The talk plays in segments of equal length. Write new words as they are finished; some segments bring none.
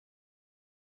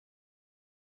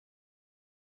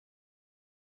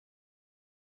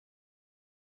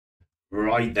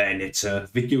Right then, it's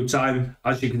video time.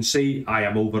 As you can see, I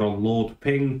am over on Lord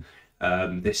Ping.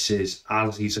 This is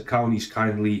Azzy's account. He's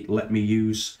kindly let me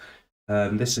use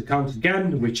this account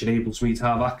again, which enables me to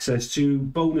have access to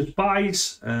bonus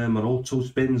buys and auto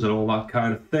spins and all that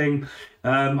kind of thing.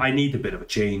 I need a bit of a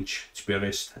change, to be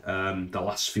honest. The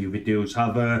last few videos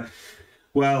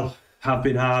have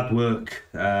been hard work,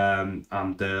 and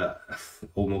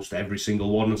almost every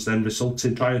single one has then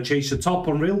resulted in trying to chase the top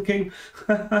on Real King.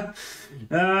 Yeah,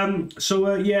 I'm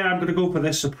going to go for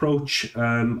this approach.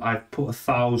 I've put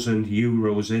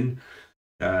 €1,000 in.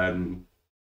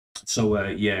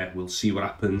 Yeah, we'll see what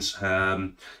happens.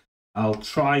 I'll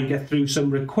try and get through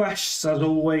some requests as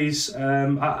always.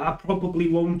 I probably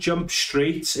won't jump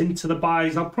straight into the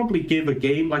buys. I'll probably give a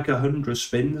game like 100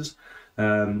 spins.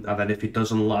 And then if it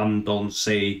doesn't land on,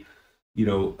 say, you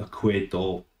know, £1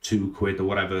 or £2 or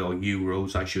whatever, or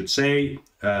euros, I should say,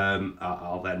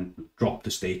 I'll then drop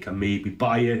the stake and maybe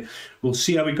buy it. We'll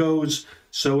see how it goes.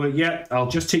 So, yeah,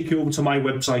 I'll just take you over to my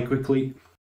website quickly.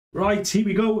 Right, here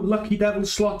we go,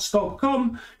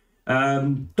 luckydevilsslots.com.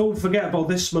 Don't forget about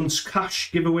this month's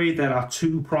cash giveaway. There are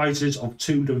 2 prizes of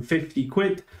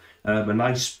 £250. A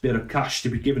nice bit of cash to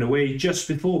be given away just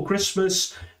before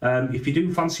Christmas. If you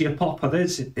do fancy a pop of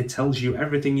this, it tells you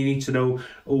everything you need to know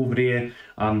over here,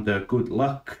 and good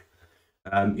luck.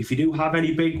 If you do have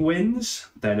any big wins,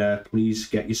 then please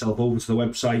get yourself over to the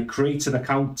website, create an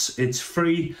account, it's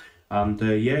free, and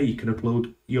yeah, you can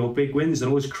upload your big wins. They're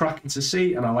always cracking to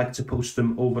see, and I like to post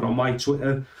them over on my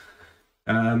Twitter.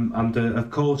 Of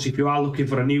course, if you are looking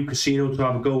for a new casino to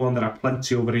have a go on, there are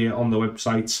plenty over here on the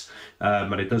website,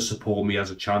 and it does support me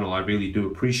as a channel. I really do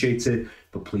appreciate it,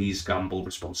 but please gamble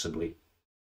responsibly.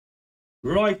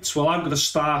 Right, well, I'm going to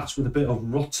start with a bit of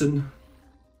rotten,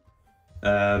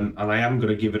 and I am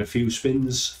going to give it a few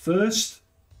spins first.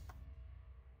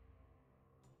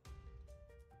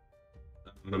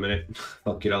 Hang on a minute.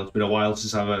 Fucking hell, it's been a while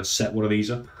since I've set one of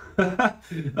these up.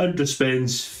 100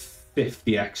 spins.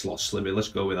 50x loss limit. Let's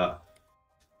go with that.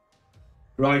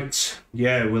 Right,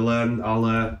 yeah,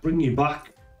 I'll bring you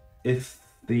back if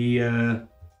the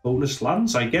bonus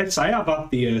lands. I guess I have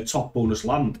had the top bonus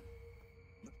land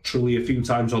truly a few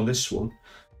times on this one.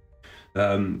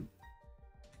 It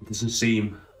doesn't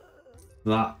seem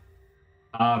that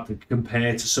hard to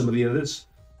compare to some of the others,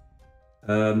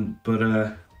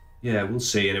 but yeah, we'll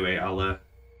see. Anyway, I'll have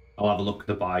a look at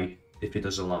the buy if it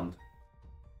doesn't land.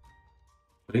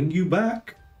 Bring you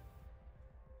back.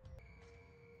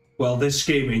 Well, this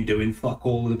game ain't doing fuck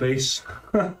all of the base.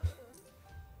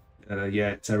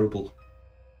 Yeah, terrible.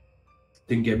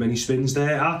 Didn't get many spins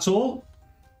there at all.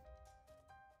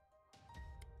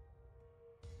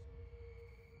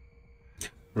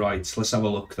 Right, let's have a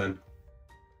look then.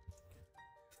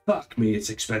 Fuck me, it's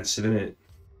expensive, isn't it?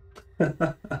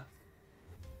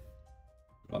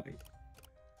 Right.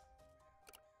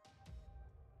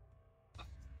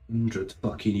 €100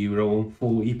 fucking on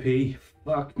 40p.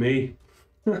 Fuck me.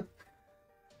 Let's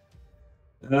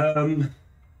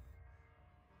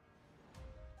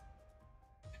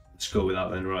go with that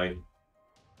then, right.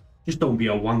 Just don't be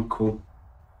a wanko.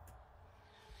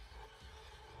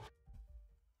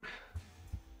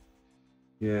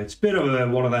 Yeah, it's a bit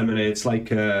of one of them, and it's like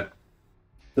the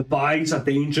buys are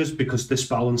dangerous because this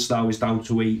balance now is down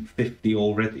to 850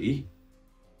 already.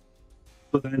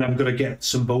 But then I'm going to get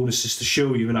some bonuses to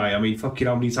show you, and I mean, fucking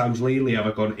how many times lately have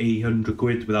I gone 800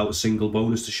 quid without a single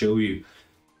bonus to show you?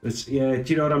 It's, yeah,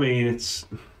 do you know what I mean? It's...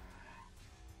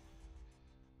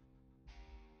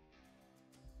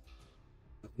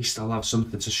 At least I'll have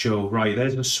something to show. Right,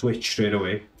 there's a switch straight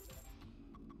away.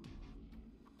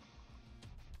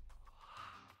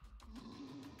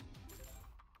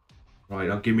 Right,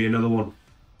 now give me another one.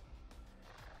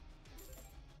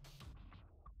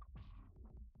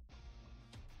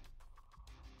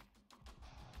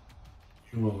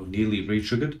 Oh, nearly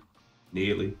re-triggered.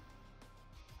 Nearly.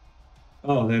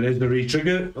 Oh, there is the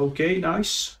re-trigger. Okay,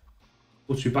 nice.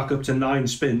 Puts me back up to 9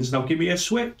 spins. Now give me a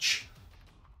switch.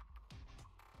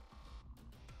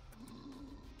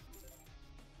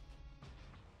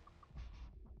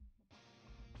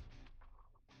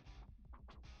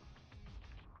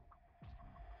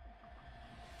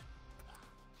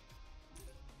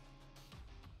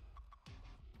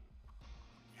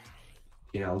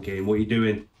 You know, game, what are you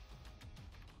doing?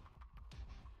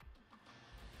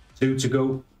 2 to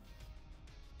go.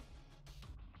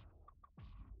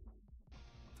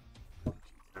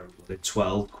 They're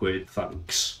 12 quid,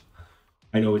 thanks.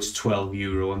 I know it's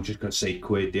 €12. I'm just going to say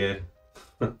quid, yeah.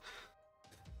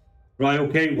 Right,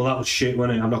 okay. Well, that was shit,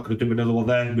 wasn't it? I'm not going to do another one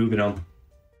there. Moving on.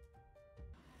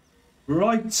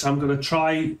 Right, I'm going to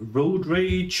try Road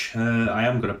Rage. I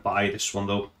am going to buy this one,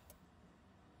 though.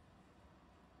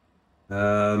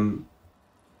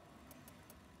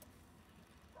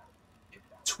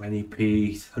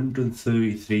 20p,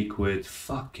 133 quid.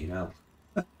 Fucking hell.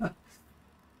 Let's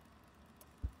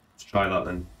try that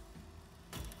then.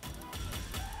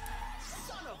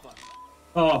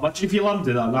 Oh, imagine if you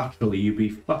landed that naturally, you'd be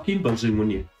fucking buzzing,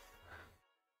 wouldn't you?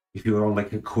 If you were on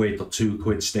like a quid or 2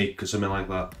 quid stake or something like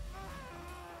that.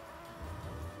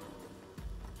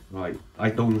 Right, I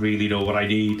don't really know what I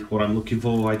need, what I'm looking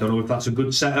for. I don't know if that's a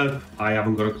good setup. I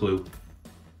haven't got a clue.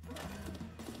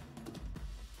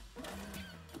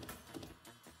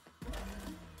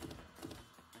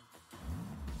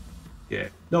 Yeah,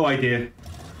 no idea.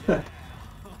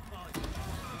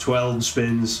 12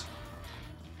 spins.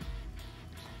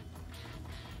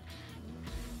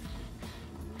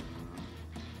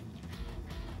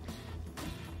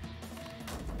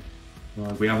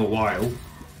 We have a while.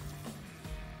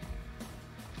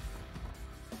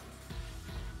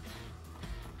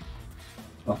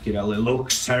 Fucking hell, it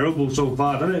looks terrible so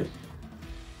far, doesn't it?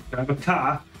 Can I have a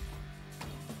car?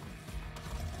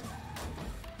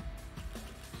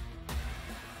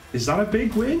 Is that a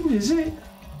big win, is it?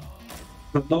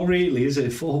 Not really, is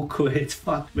it? 4 quid,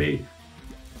 fuck me.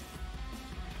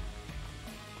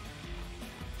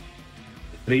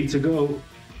 3 to go.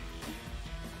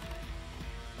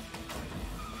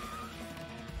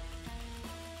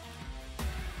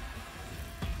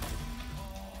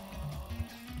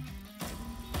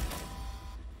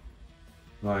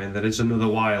 Right, and there is another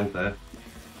wild there.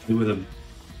 2 of them.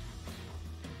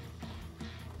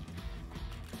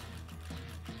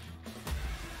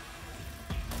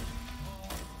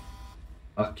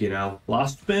 Fucking hell.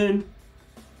 Last spin.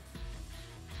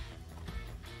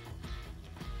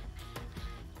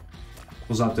 What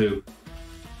does that do?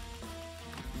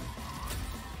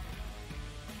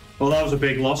 Well, that was a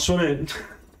big loss, wasn't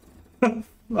it?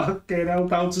 Fucking hell,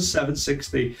 down to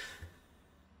 760.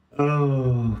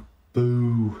 Oh.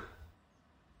 Boo.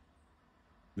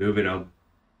 Moving on.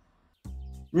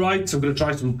 Right, I'm going to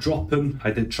try some drop 'em.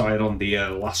 I did try it on the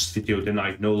last video, didn't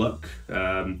I? No luck.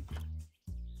 I'm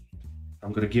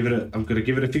going to give it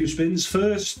a few spins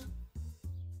first.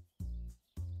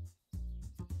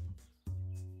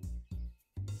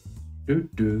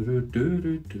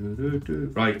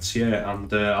 Right, yeah,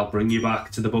 and I'll bring you back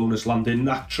to the bonus landing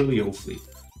naturally, hopefully.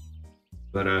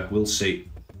 But we'll see.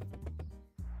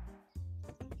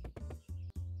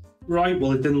 Right,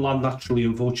 well, it didn't land naturally,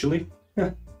 unfortunately.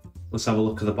 Let's have a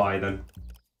look at the buy then.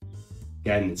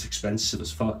 Again, it's expensive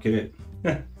as fuck, isn't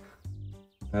it?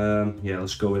 Yeah,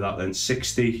 let's go with that then.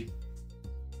 60,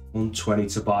 120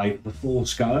 to buy the 4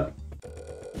 scatter.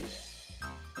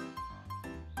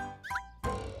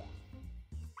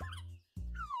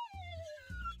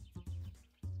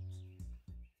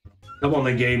 Come on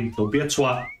then, game. Don't be a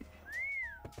twat.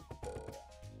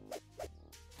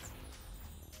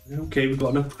 Okay, we've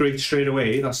got an upgrade straight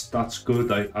away. That's good,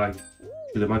 I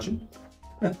should imagine.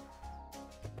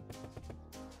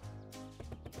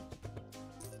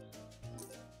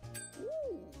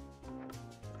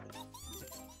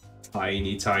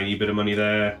 Tiny bit of money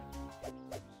there.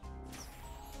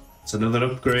 It's another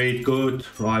upgrade, good.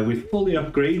 Right, we've fully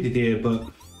upgraded here, but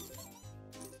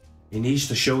it needs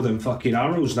to show them fucking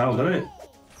arrows now, doesn't it?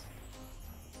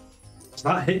 Does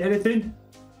that hit anything?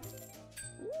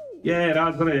 Yeah,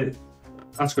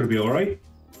 that's gonna be alright.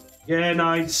 Yeah,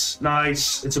 nice.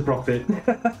 It's a profit.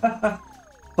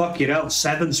 Fucking hell,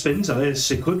 7 spins of this.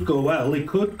 It could go well. It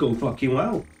could go fucking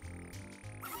well.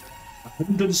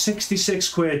 166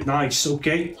 quid. Nice,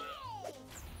 okay.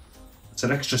 It's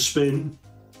an extra spin.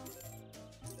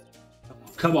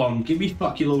 Come on, give me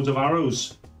fucking loads of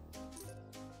arrows.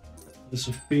 There's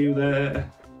a few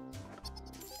there.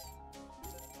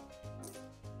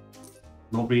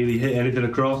 Not really hit anything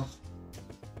across.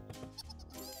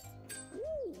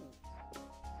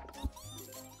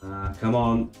 Come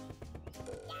on.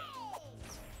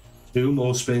 2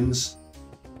 more spins.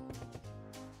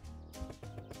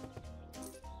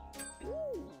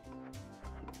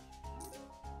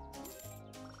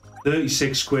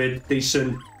 £36 quid,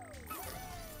 decent.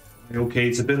 Okay,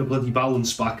 it's a bit of bloody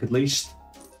balance back at least.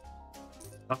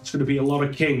 That's going to be a lot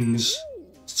of kings.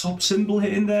 Top symbol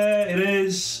hitting there, it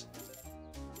is.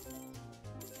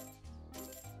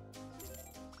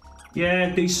 Yeah,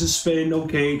 decent spin,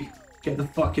 okay. Get the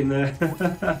fuck in there.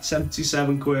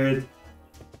 77 quid.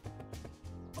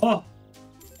 Oh!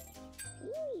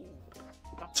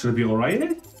 That's gonna be alright,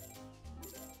 isn't it?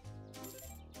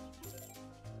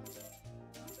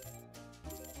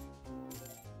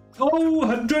 Oh,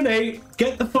 108.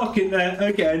 Get the fuck in there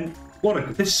again.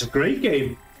 This is a great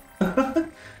game.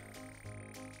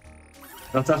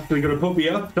 That's actually going to put me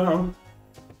up now.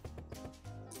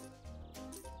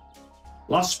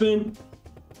 Last spin.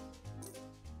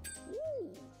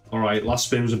 Alright, last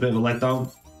spin was a bit of a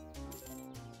letdown.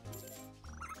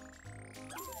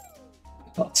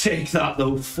 I'll take that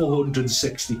though,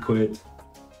 460 quid.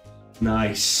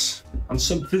 Nice. And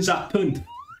something's happened.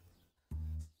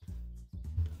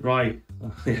 Right.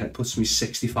 Yeah, it puts me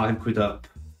 65 quid up.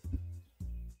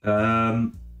 Yeah,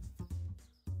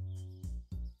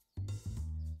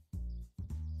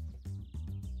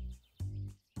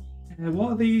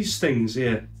 what are these things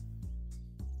here?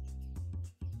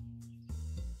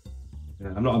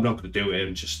 Yeah, I'm not gonna do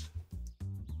it. Just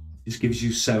gives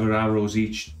you 7 arrows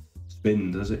each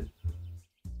spin, does it?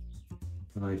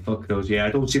 Right, fuck those. Yeah, I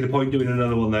don't see the point doing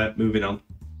another one there. Moving on.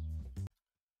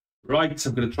 Right,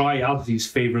 I'm gonna try Alfie's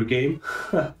favourite game.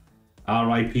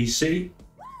 RIPC.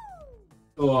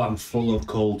 Oh, I'm full of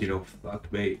cold, you know.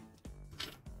 Fuck me.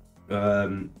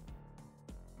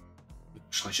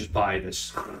 Shall I just buy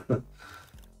this? Yeah,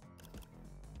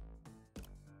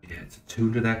 it's a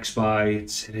 200x buy.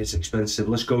 It is expensive.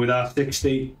 Let's go with that.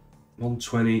 60,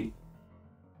 120.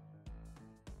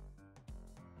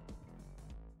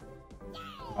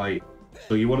 Right.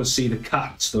 So you want to see the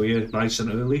cats, don't you? Nice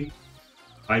and early,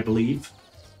 I believe.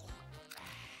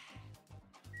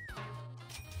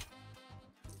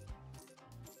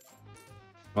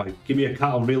 Right, give me a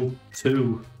cat on reel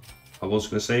 2. I was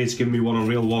going to say it's giving me one on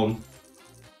reel 1.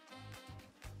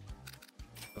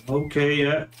 Okay,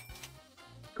 yeah.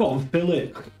 Go on, fill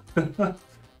it.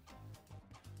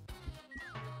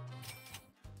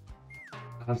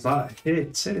 Has that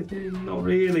hit anything? Not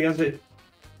really, has it?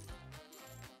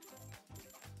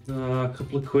 A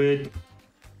couple of quid.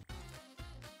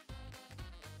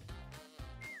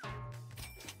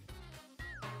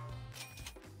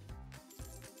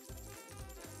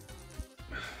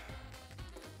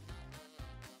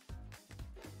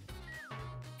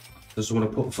 Doesn't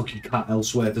want to put a fucking cat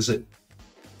elsewhere, does it?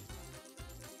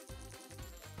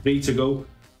 3 to go.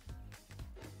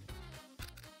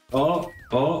 Oh,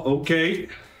 okay.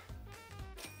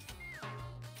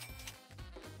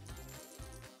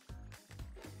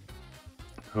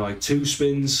 Right, 2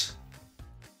 spins.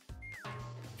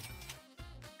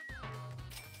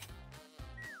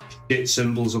 Shit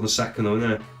symbols on the second though,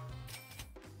 isn't it?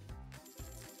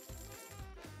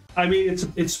 I mean,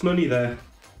 it's money there.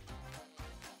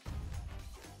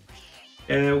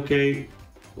 Yeah, okay.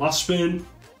 Last spin.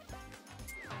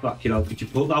 Fuck, you know, could you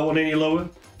put that one any lower?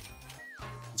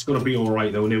 It's gonna be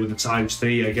alright though, with the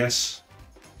 ×3, I guess.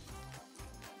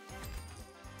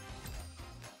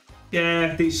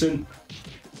 Yeah, decent.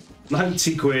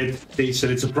 90 quid,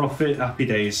 decent, it's a profit, happy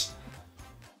days.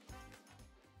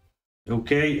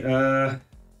 Okay,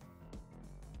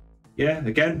 yeah,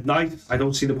 again, nice. I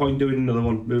don't see the point doing another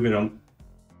one. Moving on.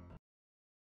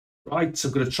 Right, so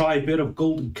I'm going to try a bit of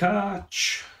golden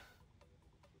catch.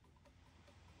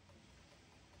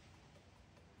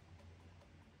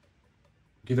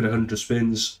 Give it 100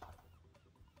 spins.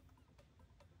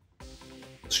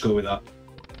 Let's go with that.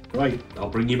 Right, I'll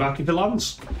bring you back if it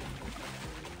lands.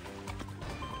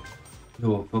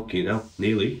 Oh, fucking hell,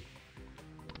 nearly.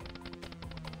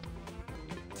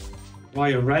 Why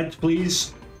a red,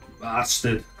 please?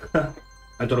 Bastard.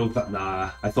 I don't know if that... Nah,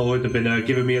 I thought it would have been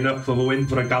giving me enough of a win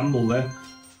for a gamble there.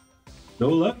 No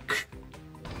luck.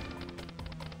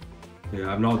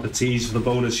 Yeah, I'm not at the tease for the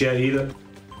bonus yet either.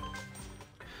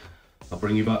 I'll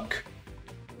bring you back.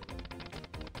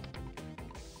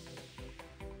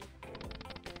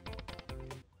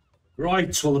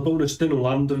 Right, well the bonus didn't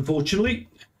land unfortunately.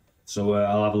 So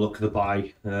I'll have a look at the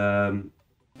buy. Yeah,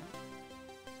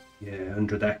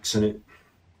 100x in it.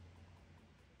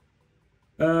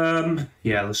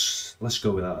 Yeah, let's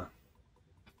go with that.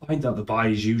 I find that the buy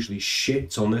is usually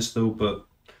shit on this though, but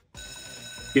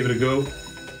give it a go.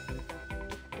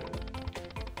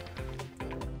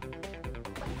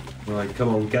 Right, come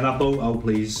on, get that boat out,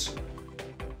 please.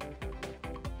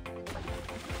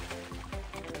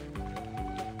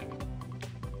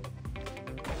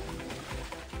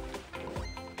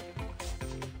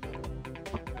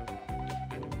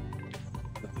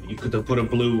 You could have put a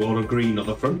blue or a green on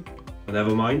the front, but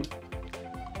never mind.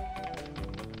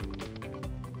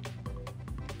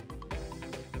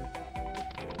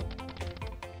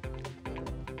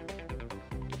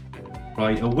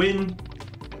 Right, a win.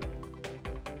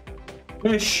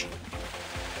 Fish.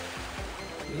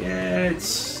 Yeah,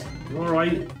 it's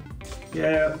alright.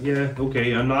 Yeah,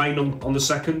 okay. A 9 on the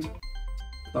second.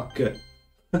 Fuck it.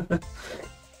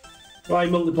 Right,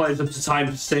 multipliers up to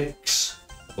 ×6.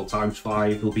 Well, times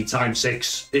 5. It'll be times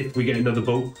 6 if we get another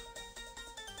boat.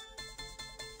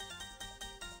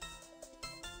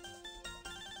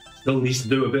 Still needs to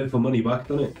do a bit for money back,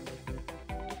 doesn't it?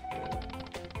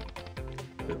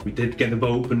 But we did get the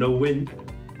boat, but no win.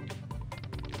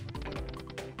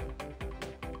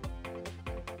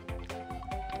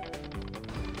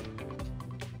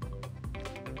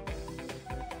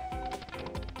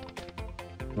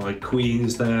 Right,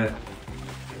 Queen's there.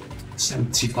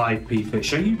 75p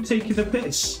fish. Are you taking the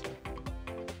piss?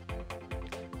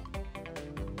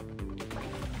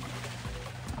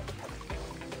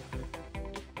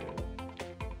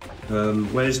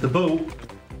 Where's the boat?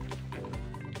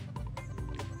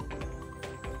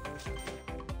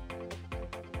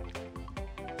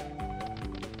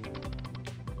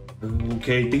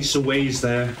 Okay, decent ways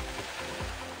there.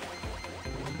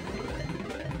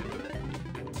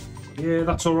 Yeah,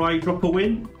 that's alright. Drop a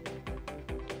win.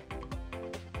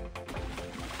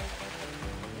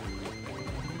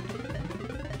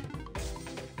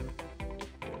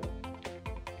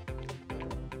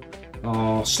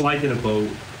 Oh, sliding a boat.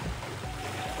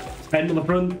 10 on the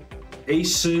front.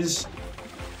 Aces.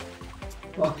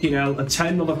 Fucking hell. A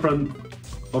 10 on the front.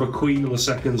 Or a queen on the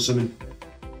second or something.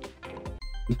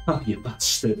 Oh, you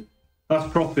bastard.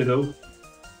 That's profit though.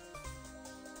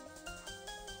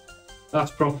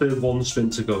 That's profit. One spin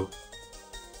to go.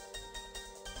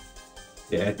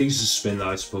 Yeah, decent spin,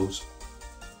 I suppose.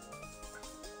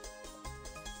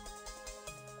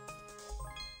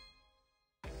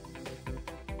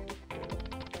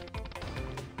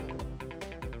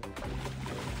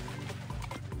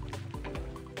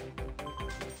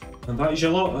 And that is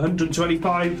your lot,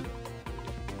 125.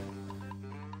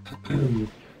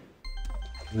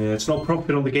 Yeah, it's not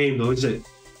profit on the game though, is it?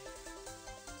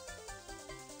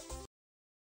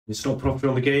 It's not profit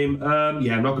on the game.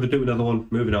 Yeah, I'm not going to do another one.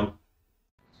 Moving on.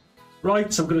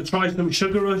 Right, I'm going to try some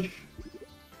Sugar Rush.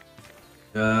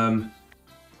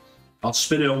 I'll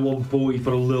spin it on 140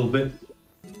 for a little bit.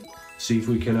 See if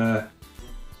we can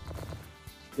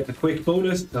get a quick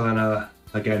bonus. And then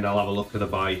again, I'll have a look at the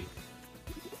buy.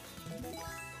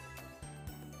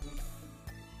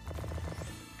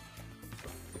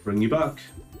 Bring you back.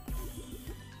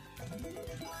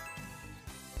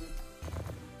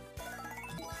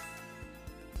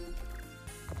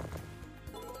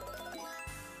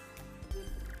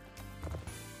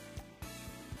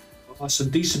 Oh, some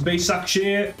decent base action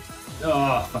here.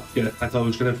 Oh, fuck it. I thought I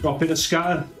was going to drop in a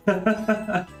scatter.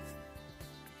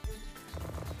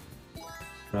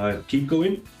 Right, keep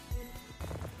going.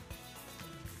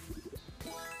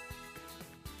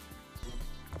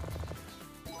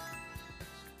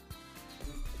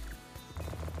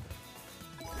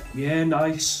 Yeah,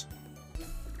 nice.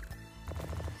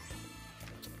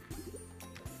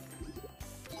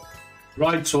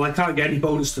 Right, so I can't get any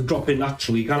bonus to drop in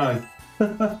naturally, can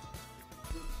I?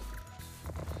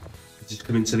 Just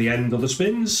coming to the end of the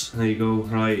spins. There you go.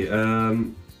 Right.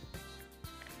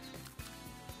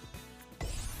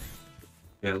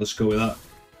 Yeah, let's go with that.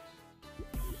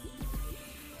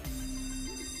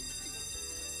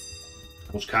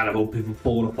 I was kind of hoping for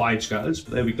 4 or 5 scatters,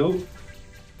 but there we go.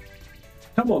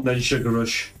 Come on then, Sugar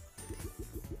Rush.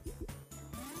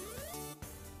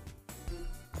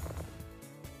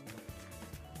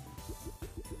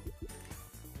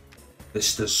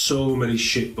 This does so many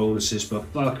shit bonuses, but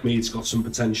fuck me, it's got some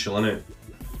potential in it.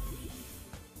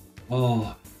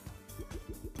 Oh.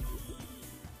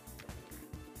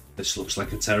 This looks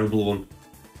like a terrible one.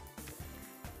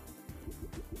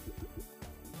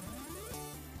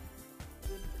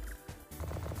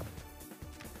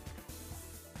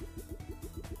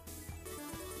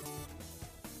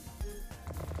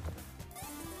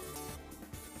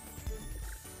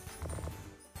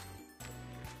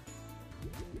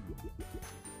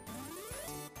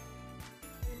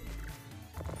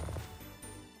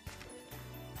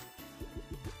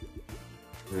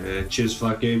 Cheers for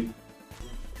that game.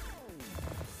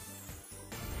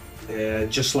 Yeah,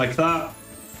 just like that,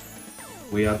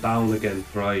 we are down again.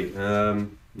 Right,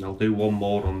 I'll do one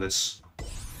more on this.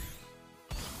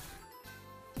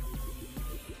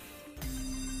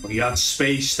 You had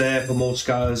space there for more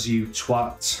scars, you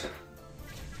twat.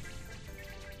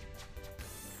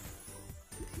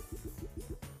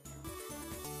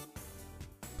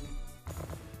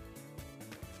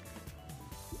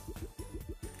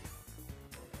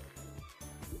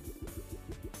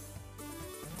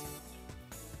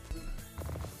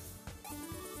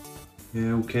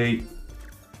 Yeah, okay.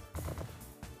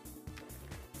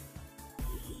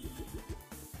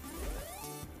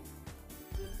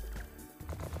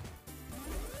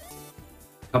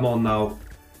 Come on now.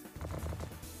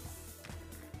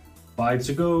 5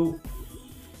 to go.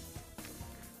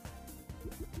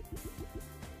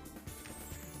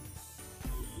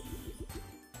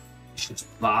 It's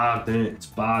just bad, isn't it? It's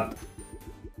bad.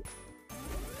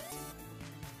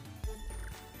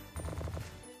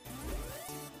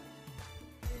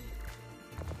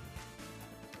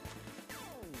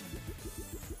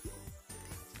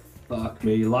 Fuck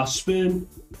me, last spin.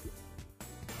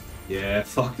 Yeah,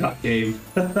 fuck that game.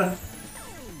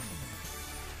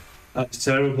 That's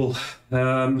terrible.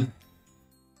 Yeah,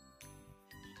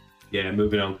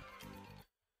 moving on.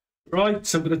 Right,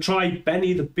 so I'm going to try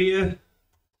Benny the beer.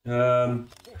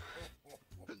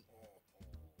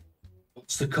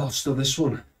 What's the cost of this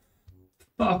one?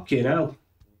 Fucking hell.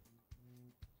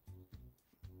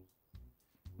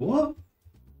 What?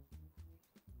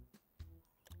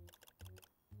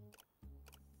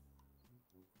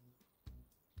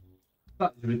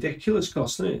 That's a ridiculous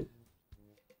cost, isn't it?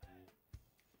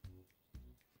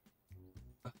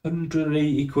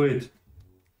 180 quid.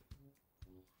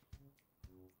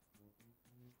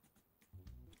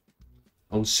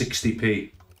 On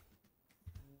 60p.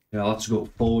 Yeah, I'll have to go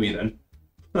 40 then.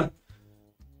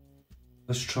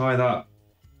 Let's try that.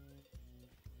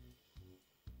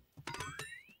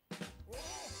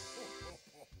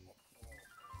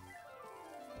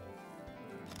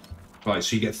 Right,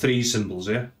 so you get 3 symbols,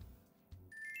 yeah?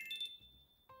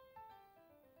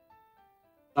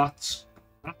 That's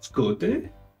good, isn't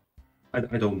it? I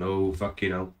don't know,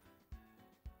 fucking hell.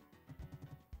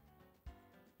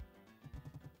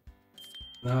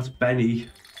 That's Benny.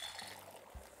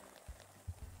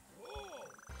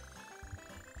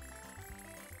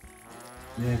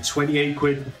 Yeah, 28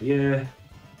 quid. Yeah.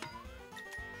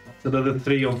 That's another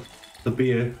 3 of the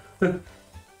beer.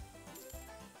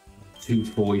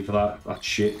 240 for that. That's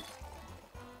shit.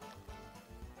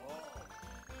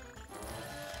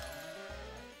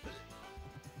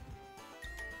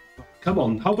 Come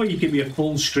on, how about you give me a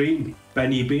full screen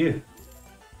Benny beer?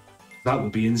 That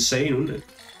would be insane, wouldn't it?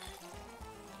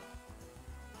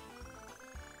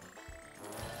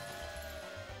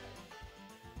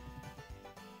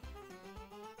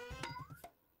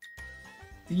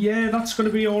 Yeah, that's going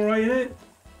to be alright, isn't it?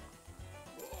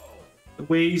 The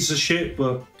ways are shit,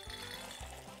 but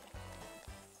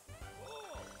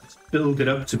let's build it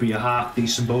up to be a half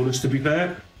decent bonus, to be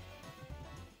fair.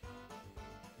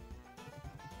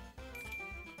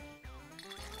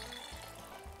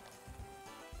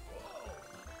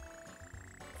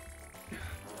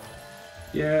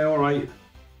 Yeah, alright.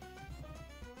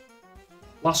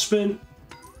 Last spin.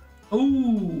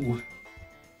 Ooh.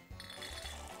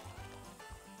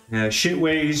 Yeah, shit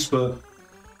ways, but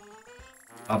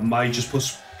I might just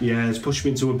push. Yeah, it's pushed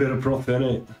me into a bit of profit,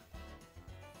 innit?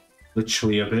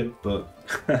 Literally a bit, but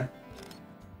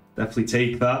definitely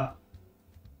take that.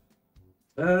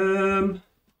 I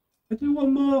do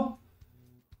one more.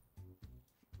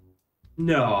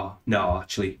 No,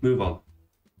 actually, move on.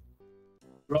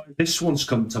 Right, this one's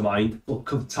come to mind.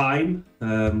 Book of Time,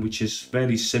 which is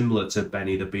very similar to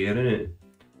Benny the Beer, isn't it?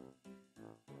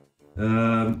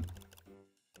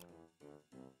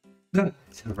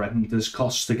 It's a horrendous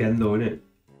cost again, though, isn't it?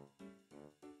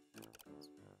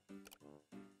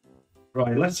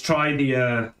 Right, let's try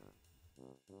the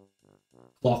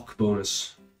clock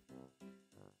bonus.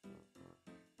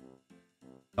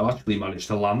 I've actually managed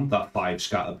to land that 5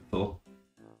 scatter before.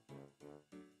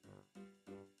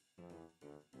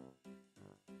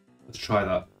 Let's try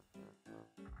that.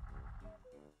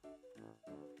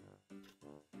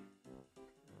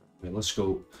 Okay, let's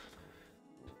go.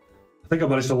 I think I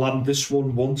managed to land this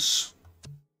one once. I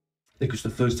think it was the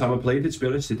first time I played it, to be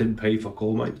honest. It didn't pay for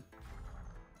call mine.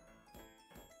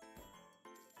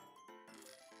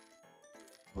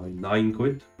 Right, 9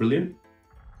 quid. Brilliant.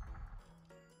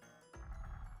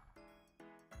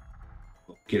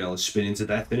 Fucking hell, it's spinning to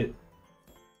death, innit?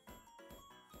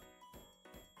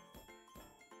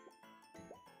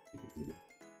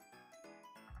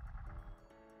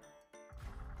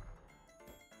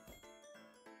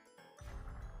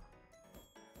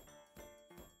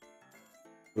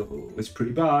 Oh, it's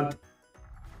pretty bad.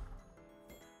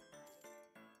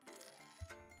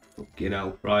 Fucking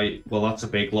hell. Right, well, that's a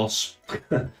big loss.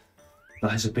 That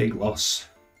is a big loss.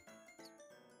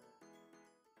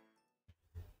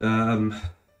 Shall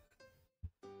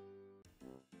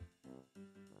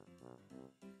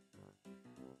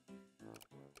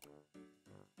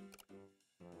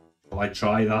I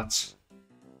try that?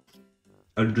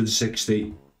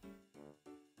 160.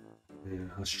 Yeah,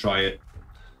 let's try it.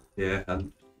 Yeah,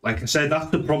 and like I said,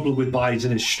 that's the problem with buys,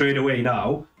 and it's straight away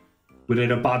now we're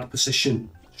in a bad position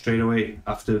straight away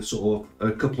after sort of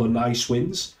a couple of nice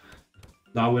wins.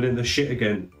 Now we're in the shit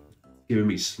again. giving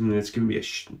me, it's giving me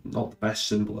not the best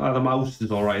symbol. The mouse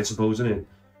is alright, I suppose, isn't it?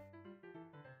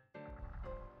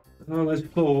 Oh, there's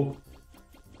 4.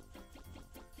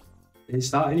 Is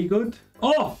that any good?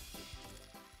 Oh!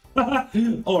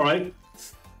 Alright.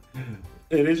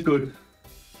 It is good.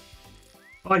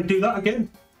 I do that again.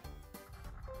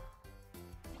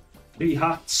 3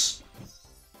 hats.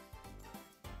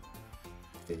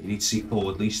 You need to see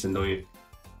 4 at least, don't you?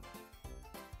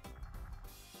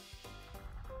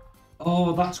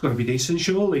 Oh, that's got to be decent,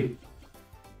 surely.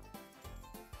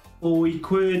 40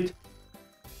 quid.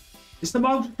 Is the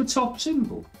mouse the top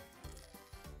symbol?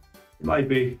 It might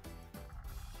be.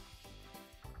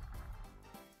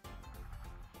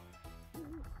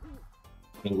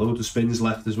 A load of spins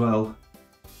left as well.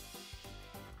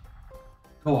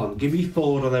 Go on, give me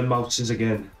 4 on them mouses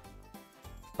again.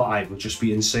 5 would just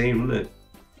be insane, wouldn't it?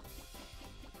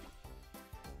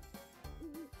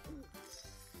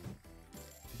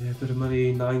 Yeah, a bit of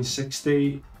money,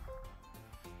 960.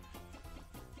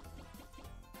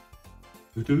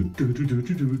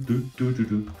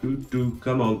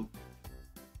 Come on.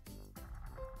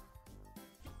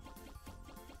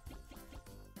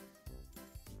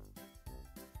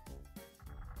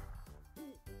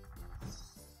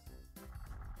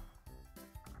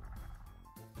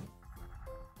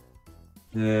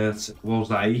 Yeah, what was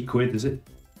that, 8 quid, is it?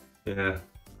 Yeah.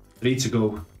 3 to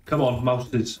go. Come on,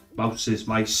 mouses,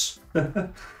 mice.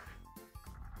 That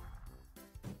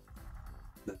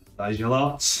is your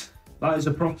lot. That is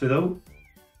a profit though.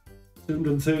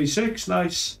 236,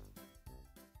 nice.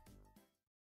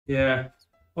 Yeah,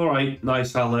 alright,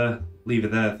 nice, I'll leave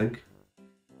it there, I think.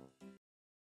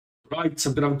 Right,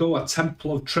 I'm gonna go a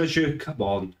Temple of Treasure, come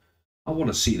on. I want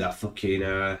to see that fucking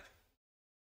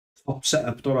top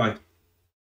setup, don't I?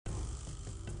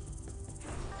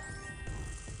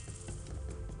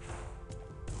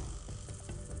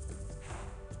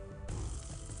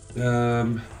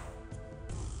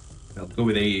 I'll go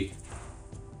with A.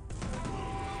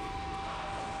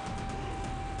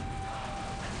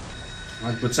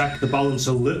 I'd protect the balance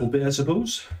a little bit, I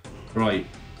suppose. Right.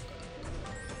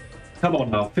 Come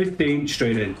on now, 15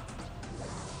 straight in.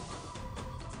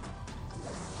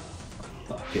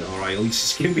 Fucking alright, at least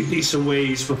it's giving me decent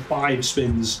ways for 5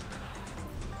 spins.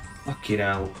 Fucking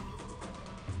hell.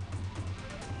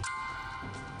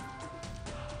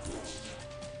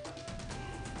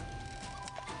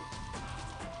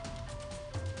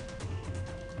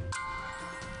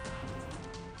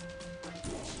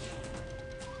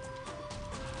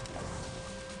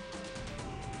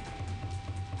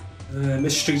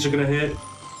 Mysteries are going to hit.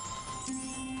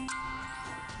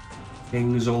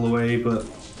 Kings all the way, but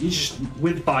you just,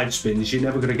 with 5 spins, you're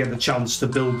never going to get the chance to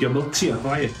build your multi up,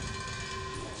 are you?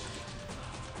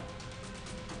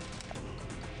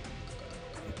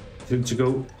 Two to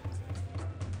go.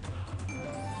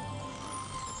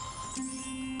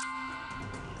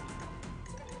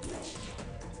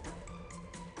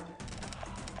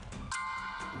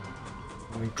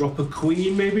 I drop a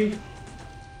queen, maybe?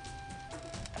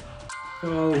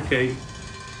 Oh, okay.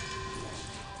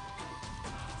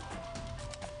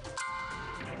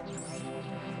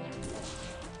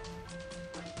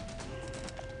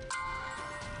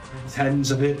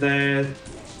 Tens of it there.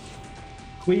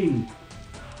 Queen.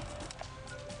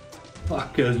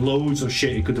 Fuck, loads of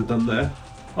shit he could have done there.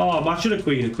 Oh, imagine a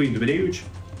queen. A queen would have been huge.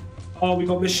 Oh, we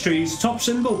got mysteries. Top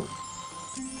symbol.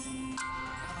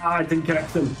 I didn't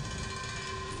connect them.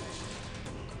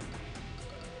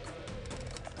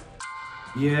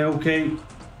 Yeah, okay.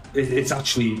 It's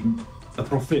actually a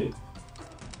profit.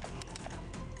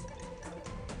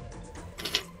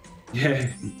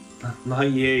 Yeah,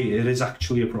 98. It is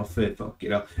actually a profit. Fuck, you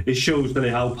know, it shows really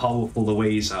how powerful the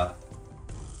ways are.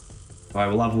 Right,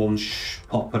 we'll have one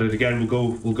pop at it again.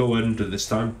 We'll go under this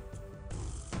time.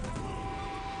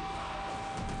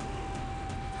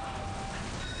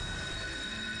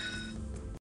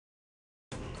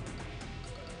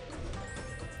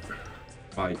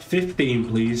 Right, 15,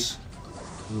 please.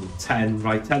 10,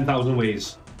 right, 10,000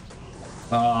 ways.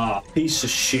 Ah, piece of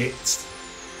shit.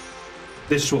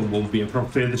 This one won't be a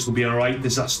profit, this will be a right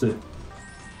disaster.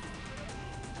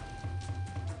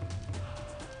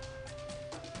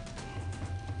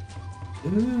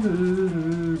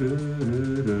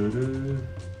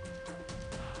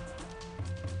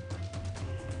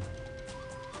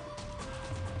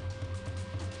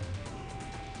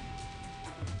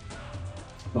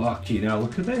 Fuck you now,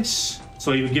 look at this.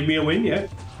 So you would give me a win, yeah?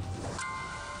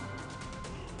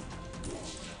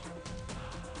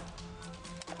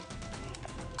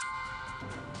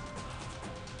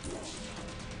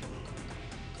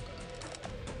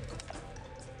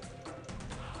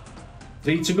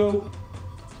 Three to go.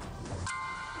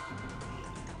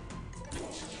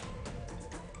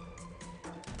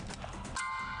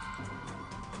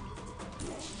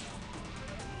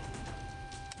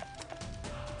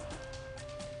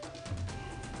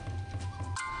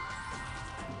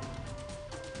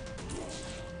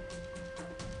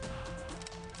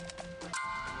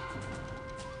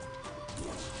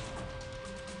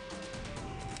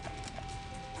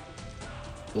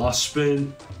 Last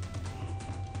spin.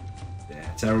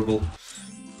 Yeah, terrible.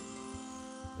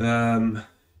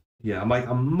 Yeah, I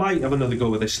might have another go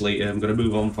with this later. I'm gonna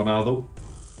move on for now though.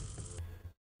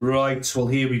 Right, well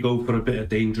here we go for a bit of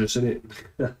dangerous, innit?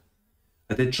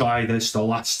 I did try this the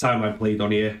last time I played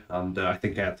on here, and I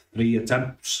think I had 3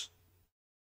 attempts,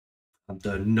 and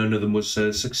none of them was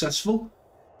successful.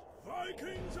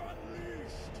 Vikings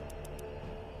unleashed.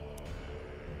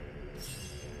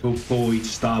 Go 4 to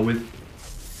start with.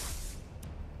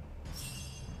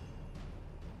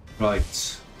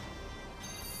 Right.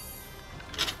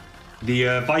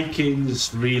 The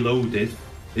Vikings Reloaded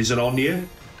isn't on here.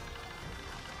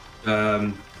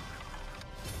 To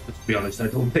be honest, I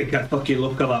don't think I'd fucking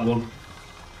look at that one.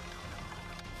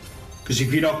 Because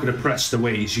if you're not going to press the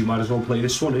ways, you might as well play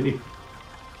this one, innit?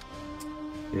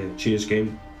 Yeah, cheers,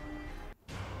 game.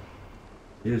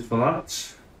 Cheers for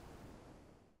that.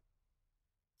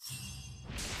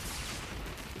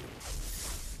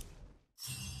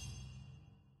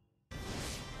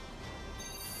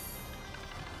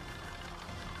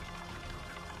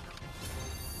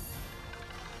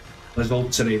 Let's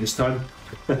vote today this time.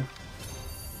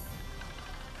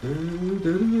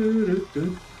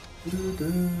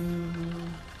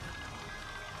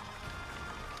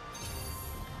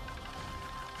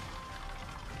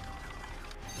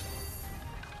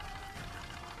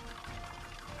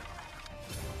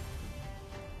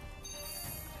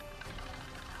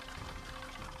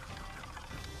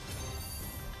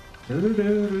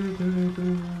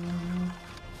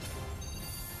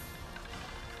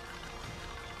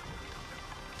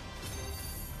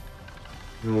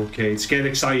 Okay, it's getting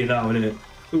exciting now, isn't it?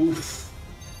 Oof.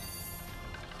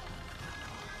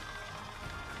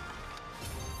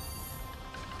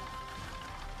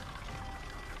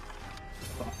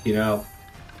 Fucking hell.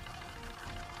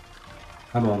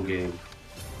 Come on, game.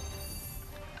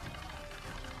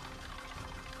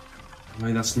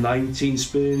 Right, that's 19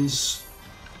 spins.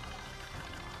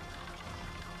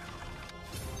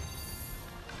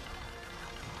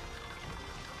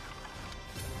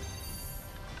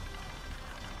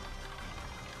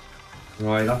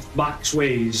 Right, that's max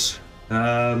ways.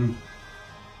 I'm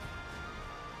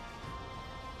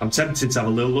tempted to have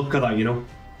a little look at that, you know.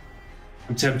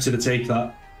 I'm tempted to take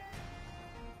that.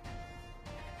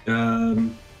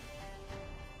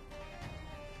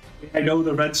 I know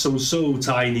the red so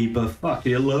tiny, but fuck,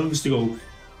 it loves to go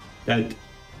dead.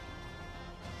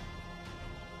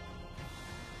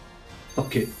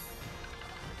 Fuck it.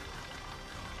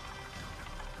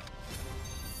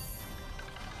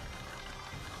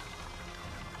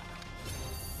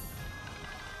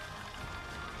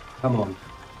 Come on.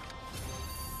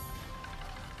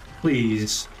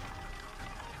 Please.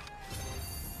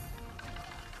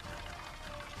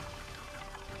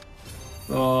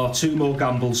 Oh, 2 more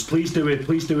gambles. Please do it.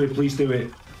 Please do it. Please do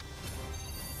it.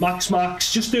 Max,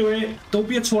 just do it. Don't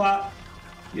be a twat.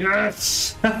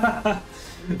 Yes.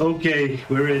 Okay,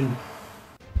 we're in.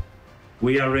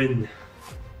 We are in.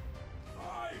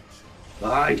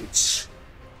 Right.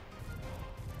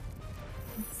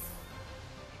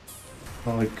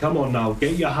 Oh, come on now.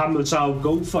 Get your hammers out.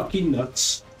 Go fucking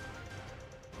nuts.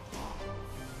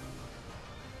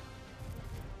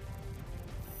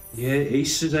 Yeah,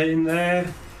 aces are in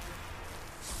there.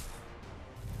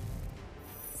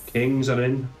 Kings are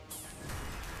in.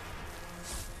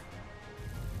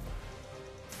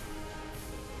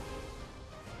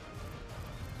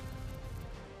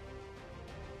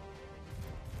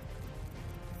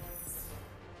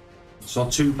 It's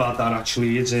not too bad that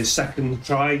actually is a second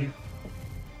try.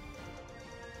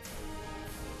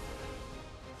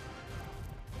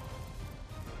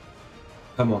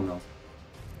 Come on now.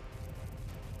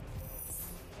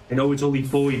 I know it's only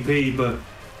 40p, but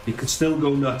you could still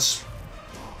go nuts.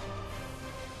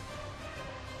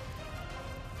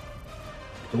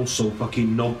 Also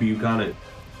fucking knob you, can it?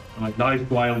 Right, nice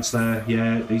wilds there.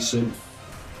 Yeah, decent.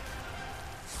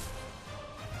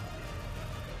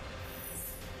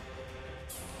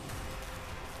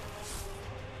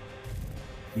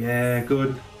 Yeah,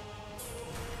 good.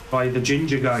 By the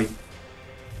ginger guy.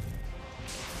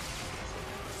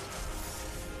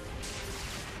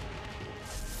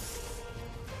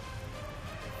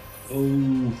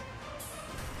 Oh,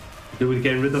 do it,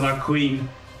 getting rid of that queen.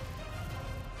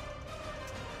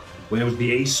 Where was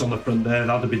the ace on the front there?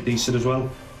 That'd have been decent as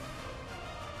well.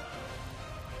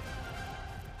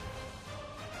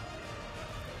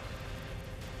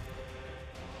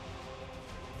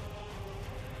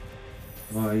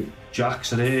 Right,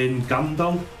 jacks are in.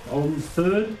 Gandalf on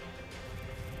third.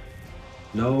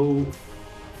 No.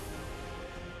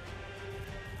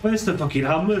 Where's the fucking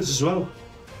hammers as well?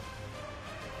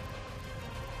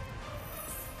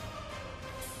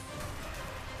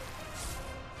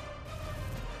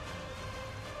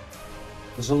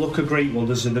 Doesn't look a great one,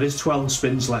 does it? There is 12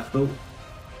 spins left though.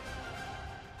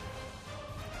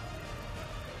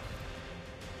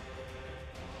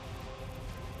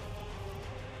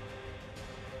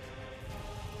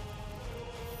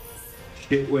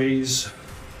 Shitways.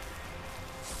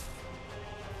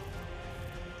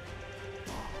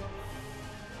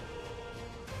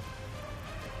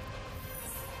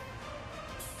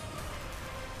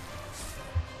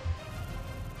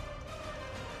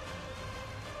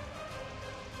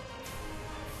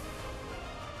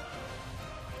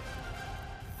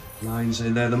 Lines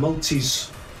in there, the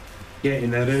multis getting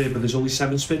there, innit? But there's only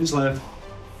 7 spins left.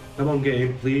 Come on,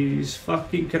 game, please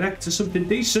fucking connect to something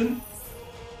decent.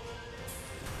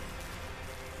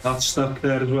 That's stuck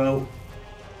there as well.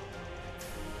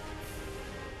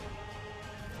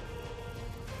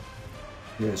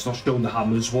 Yeah, it's not showing the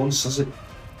hammers once, has it?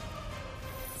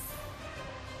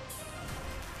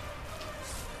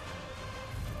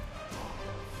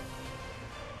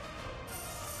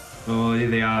 Oh, here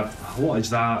they are. What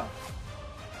is that?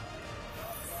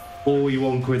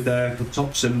 41 quid there for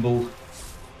top symbol.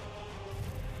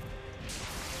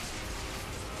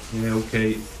 Yeah,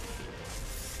 okay.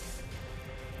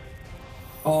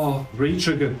 Oh,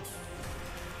 re-trigger.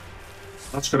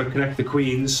 That's got to connect the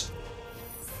queens.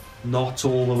 Not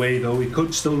all the way though. He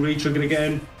could still re-trigger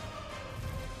again.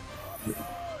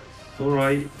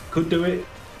 Alright, could do it.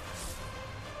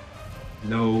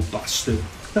 No, bastard.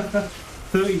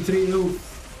 33 though.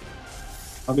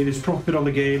 I mean, it's profit on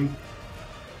the game.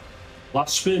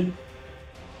 Last spin.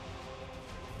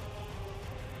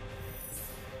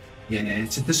 Yeah,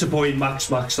 it's a disappointing max,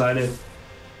 isn't it?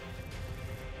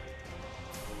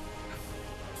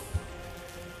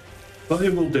 But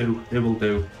it will do. It will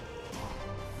do.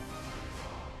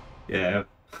 Yeah.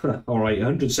 Alright,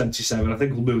 177. I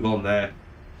think we'll move on there.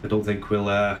 I don't think we'll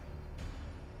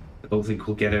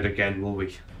get it again, will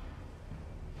we?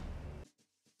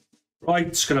 Right,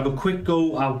 just gonna have a quick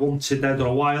go. I wanted Dead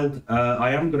or Wild.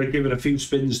 I am gonna give it a few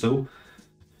spins though.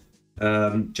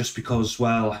 Just because,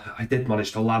 well, I did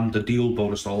manage to land a deal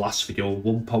bonus on the last video,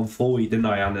 £1.40, didn't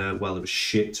I? And well, it was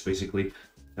shit basically.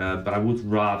 But I would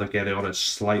rather get it on a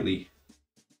slightly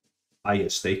higher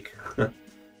stake.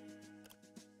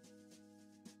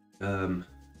 Yeah,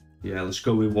 let's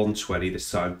go with 120 this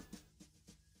time,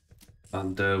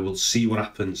 and we'll see what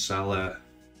happens.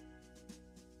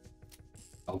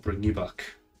 I'll bring you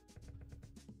back.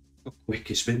 Oh, quick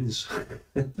he spins.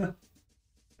 Right,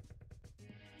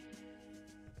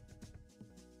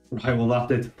 well that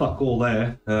did fuck all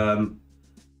there.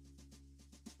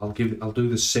 I'll do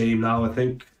the same now. I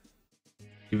think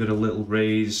give it a little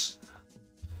raise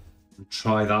and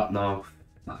try that now.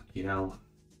 Fucking hell.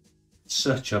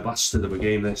 Such a bastard of a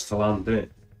game this to land, isn't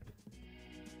it?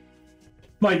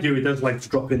 Mind you, it does like to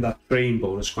drop in that train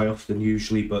bonus quite often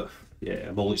usually, but yeah,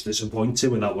 I'm always disappointed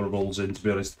when that one rolls in, to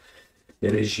be honest.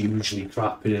 It is usually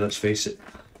crap, let's face it.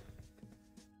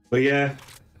 But yeah,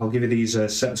 I'll give you these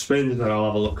set of spins and I'll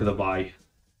have a look at the buy.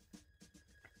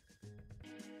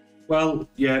 Well,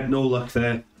 yeah, no luck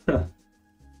there.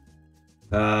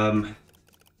 I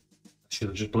should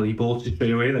have just bloody bought it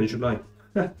straight away then, shouldn't I?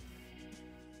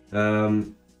 Let's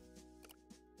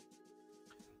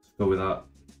go with that.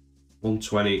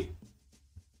 120.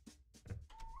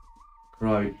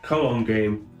 Right, come on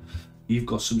game. You've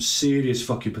got some serious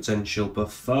fucking potential,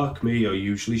 but fuck me, you're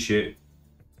usually shit.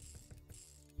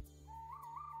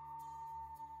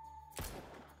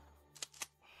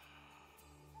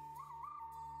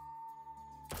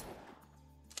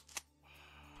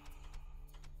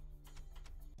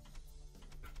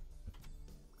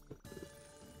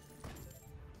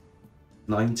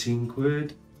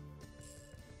 £19.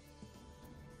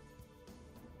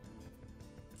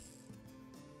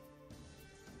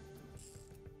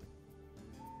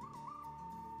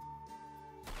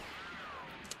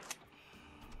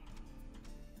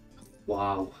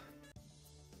 Wow.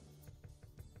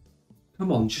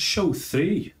 Come on, just show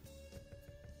 3.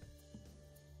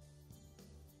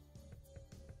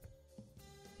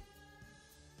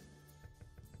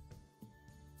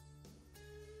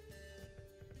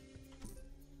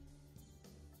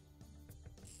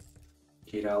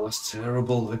 You know, that's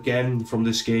terrible again from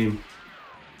this game.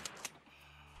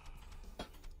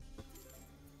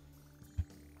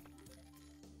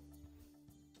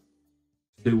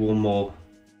 Do one more.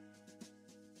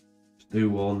 Do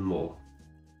one more.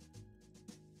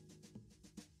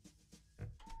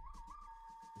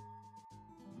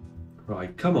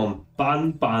 Right, come on.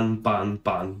 Bang, bang, bang,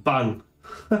 bang, bang.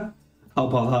 How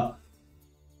about that?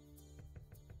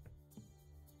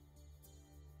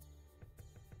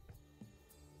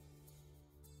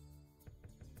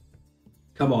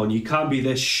 Come on, you can't be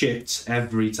this shit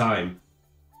every time.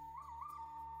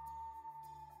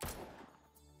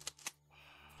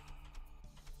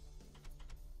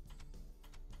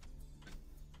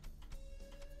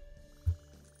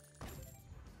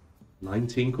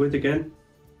 £19 again.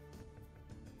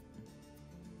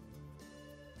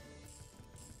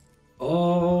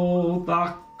 Oh,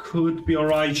 that could be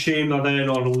alright. Shame that they're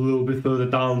not a little bit further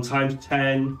down. Times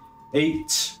 10,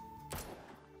 8.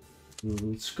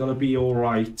 It's gonna be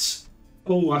alright.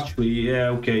 Oh, actually, yeah,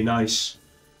 okay, nice.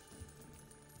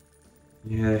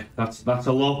 Yeah, that's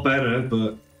a lot better,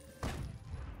 but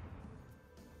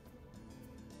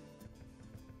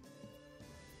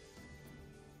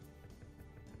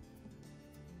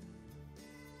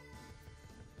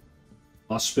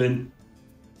last spin.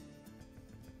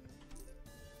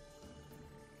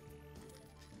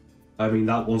 I mean,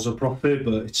 that was a profit,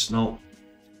 but it's not.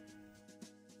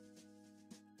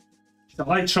 Shall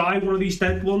I try one of these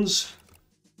dead ones?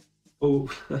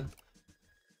 Oh.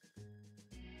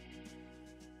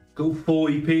 Go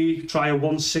 40p, try a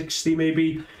 160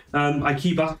 maybe. I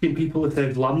keep asking people if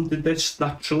they've landed this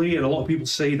naturally, and a lot of people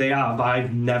say they have.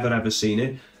 I've never ever seen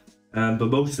it. But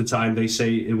most of the time they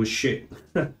say it was shit.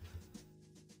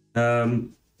 Well,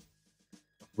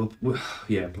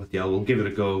 yeah, bloody hell, we'll give it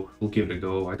a go. We'll give it a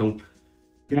go. I don't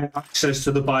get access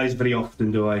to the buys very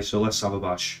often, do I? So let's have a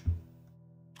bash.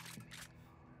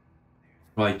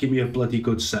 Right, give me a bloody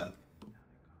good set.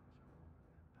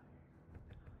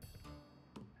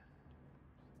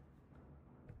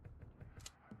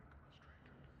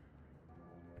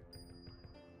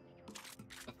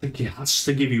 I think it has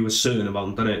to give you a certain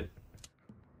amount, doesn't it?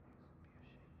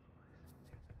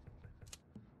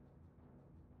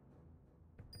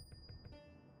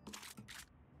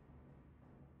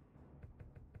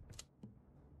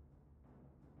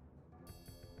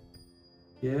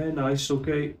 Yeah, nice,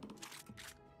 okay.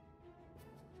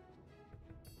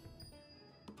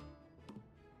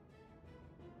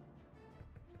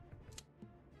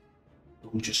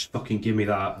 Don't just fucking give me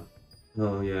that.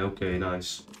 Oh, yeah, okay,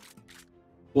 nice.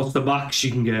 What's the max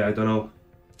you can get? I don't know.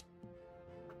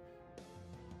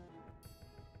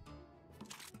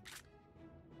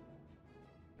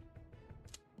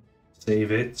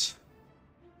 Save it.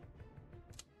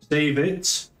 Save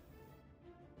it.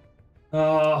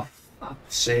 Oh,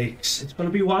 fuck's sakes. It's gonna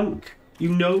be wank. You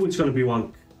know it's gonna be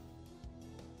wank.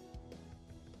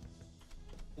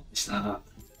 What is that?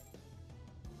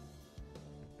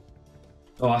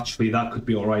 Oh, actually, that could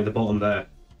be alright at the bottom there.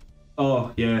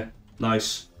 Oh, yeah.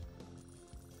 Nice.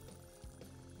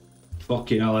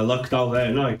 Fucking hell, I lucked out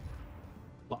there, no.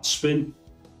 Last spin.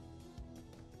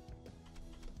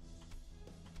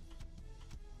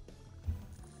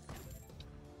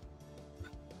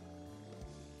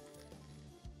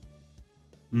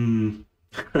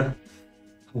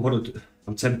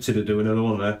 I'm tempted to do another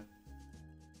one there.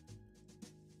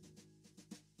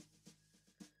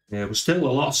 Yeah, it was still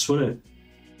a loss, wasn't it?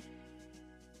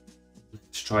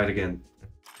 Let's try it again.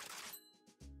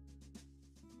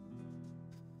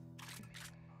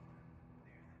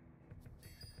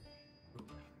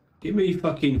 Give me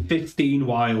fucking 15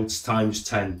 wilds times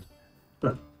 10.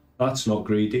 That's not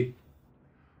greedy.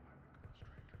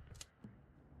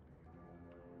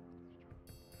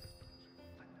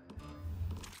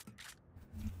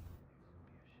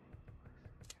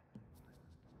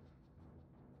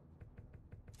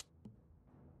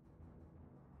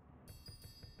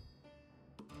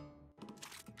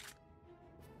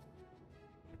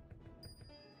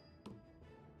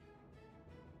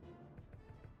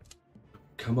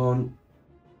 Come on.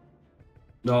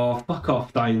 No, fuck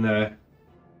off down there.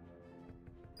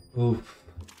 Oof.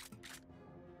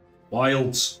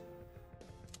 Wilds.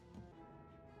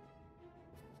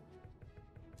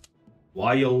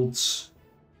 Wilds.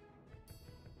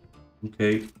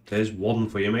 Okay, there's one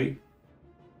for you, mate.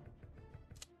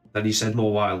 Then he said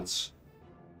more wilds.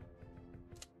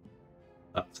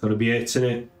 That's gonna be it, isn't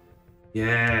it?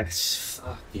 Yes.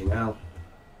 Fucking hell.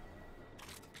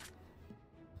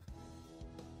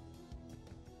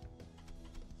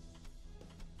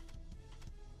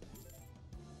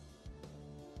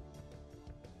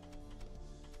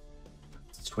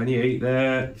 It's 28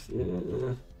 there.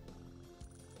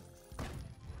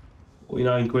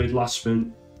 49 quid last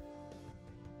spin.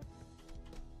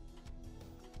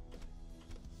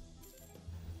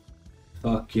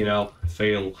 Fucking hell.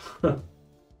 Fail.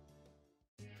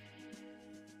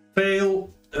 Fail.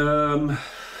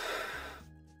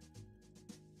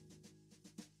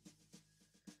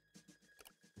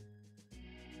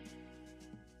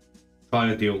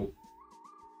 Try a deal.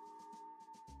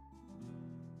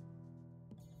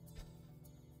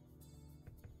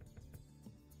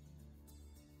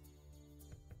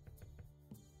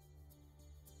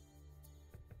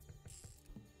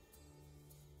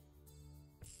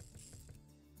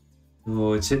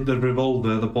 Oh, it's hit the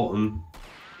revolver at the bottom.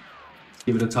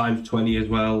 Give it a times 20 as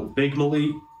well. Big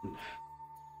Mully.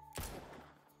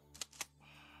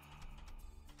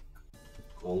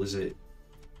 All is it?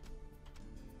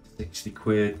 60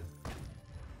 quid.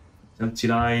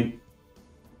 79.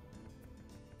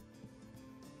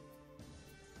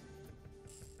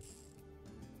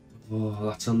 Oh,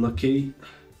 that's unlucky.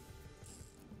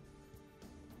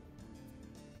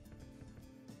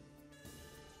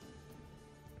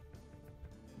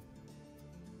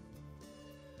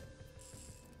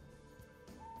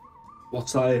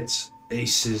 What's that? It's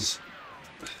aces.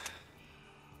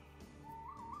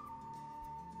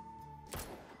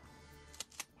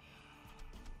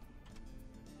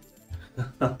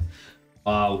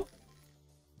 Wow.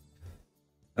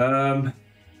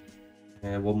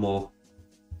 Yeah, one more.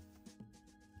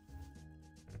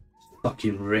 It's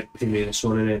fucking ripping me, this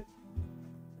one, innit?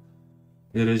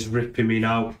 It is ripping me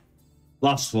now.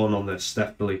 Last one on this,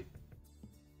 definitely.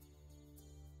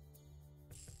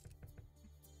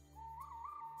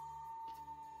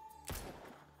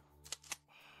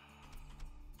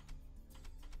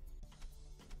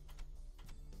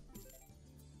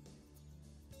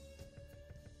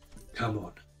 Come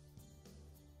on.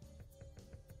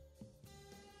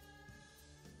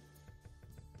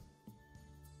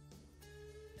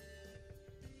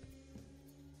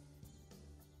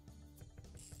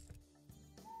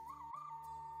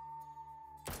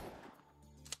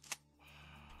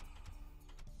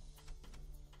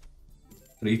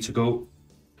 Three to go.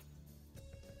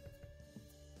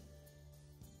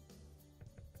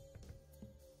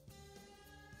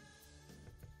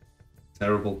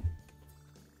 Terrible.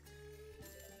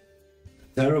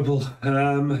 Terrible.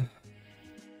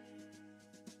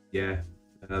 Yeah.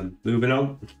 Moving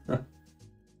on.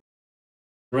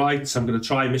 Right, I'm going to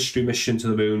try Mystery Mission to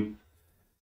the Moon.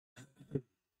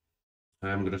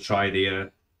 I'm going to try the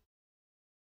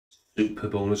super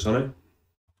bonus on it.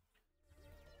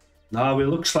 Now it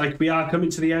looks like we are coming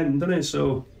to the end, doesn't it?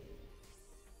 So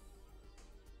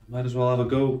might as well have a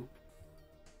go.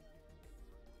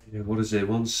 Yeah, what is it?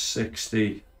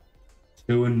 160,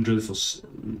 200 for.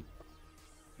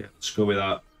 Yeah, let's go with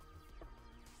that.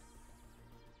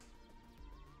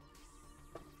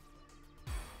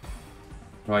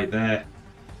 Right there.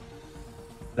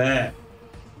 There.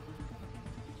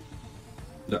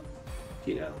 No.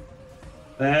 You know.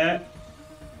 There.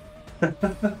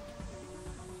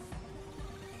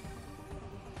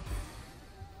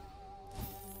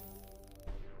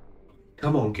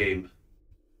 Come on, game.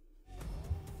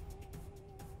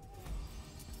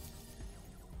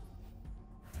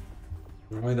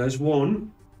 Right, there's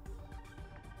one.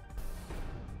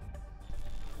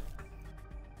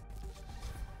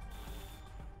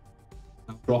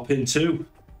 I'll drop in two.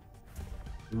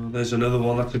 Well, there's another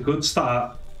one. That's a good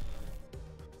start.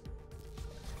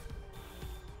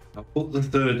 I'll put the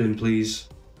third in, please.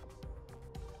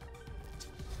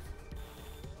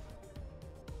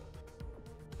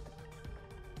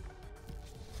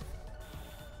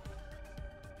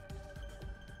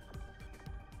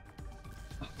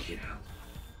 Fucking hell.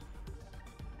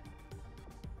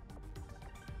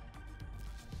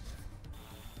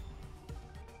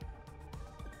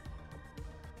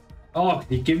 Oh,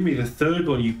 can you give me the third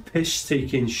one, you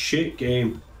piss-taking shit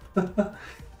game?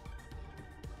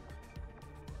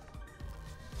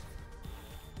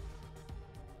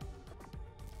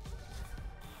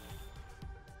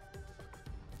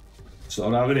 It's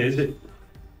not having it, is it?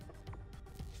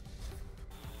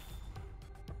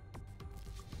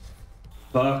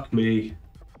 Fuck me.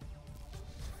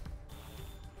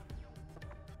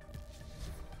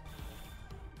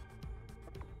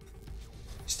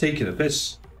 He's taking a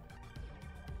piss.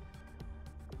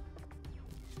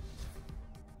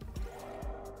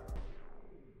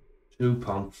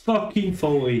 £2 fucking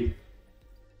 40.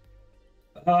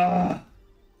 Ah.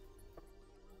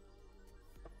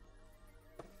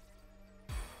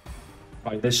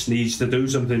 Right, this needs to do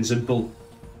something simple.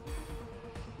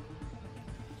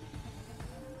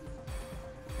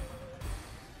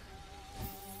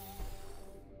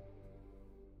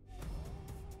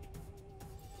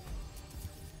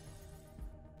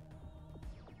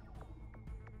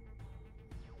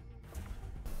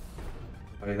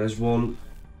 Right, there's one.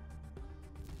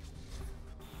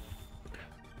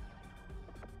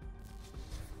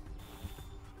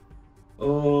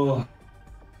 Oh.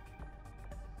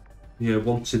 Yeah,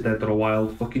 Wanted Dead or a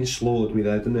Wild fucking slaughtered me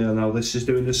there, didn't it? And now this is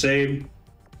doing the same.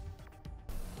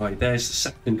 Right, there's the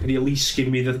second. Can you at least give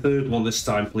me the third one this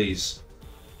time, please?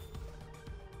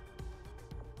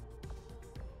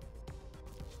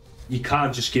 You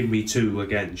can't just give me two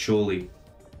again, surely.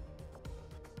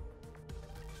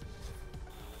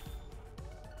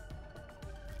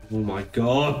 Oh my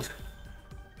god.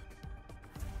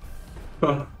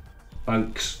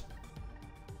 Thanks.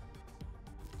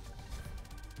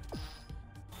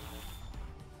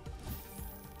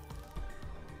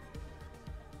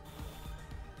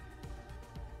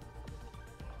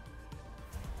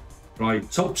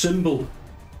 Right, top symbol.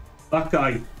 That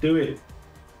guy, do it.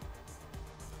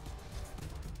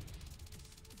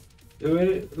 Do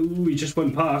it. Ooh, he just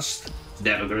went past.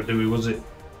 Never gonna do it, was it?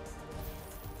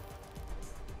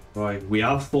 Right, we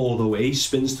have 4 though, 8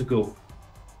 spins to go.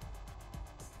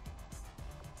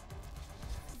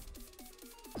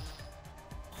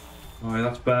 Alright,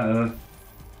 that's better.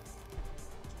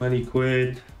 20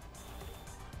 quid.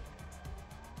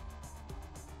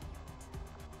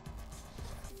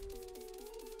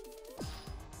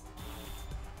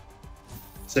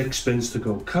 Six spins to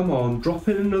go. Come on, drop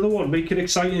in another one. Make it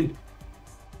exciting.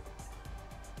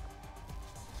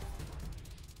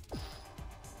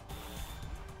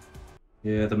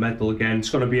 Yeah, the medal again. It's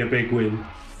going to be a big win.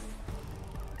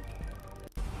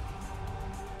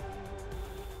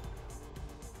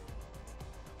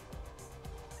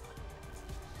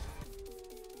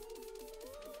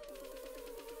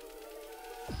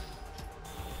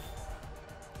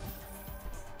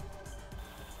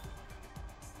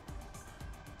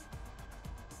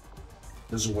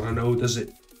 Doesn't want to know, does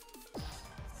it?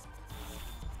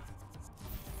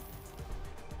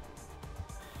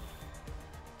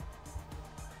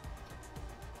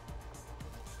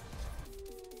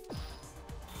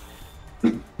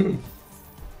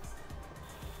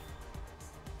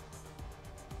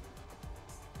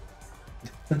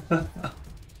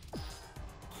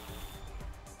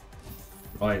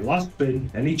 Right, last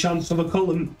spin. Any chance of a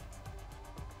column?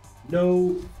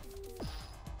 No.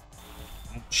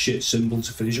 Shit symbol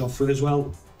to finish off with as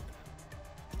well.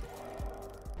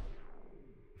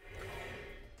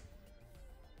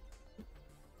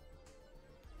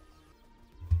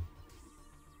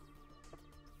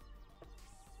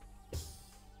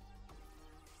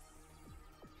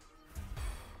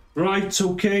 Right,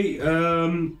 okay.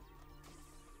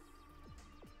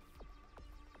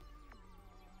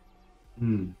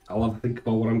 I'll have to think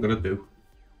about what I'm gonna do.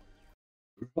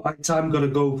 Right, I'm gonna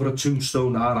go for a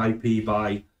tombstone RIP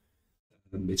buy.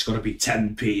 It's got to be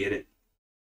 10p in it.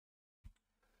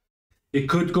 It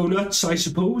could go nuts, I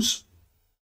suppose.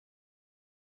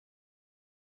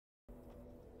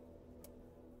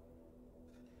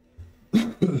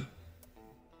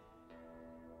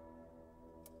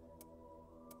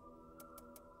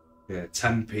 Yeah,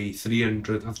 10p,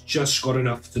 300. I've just got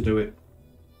enough to do it.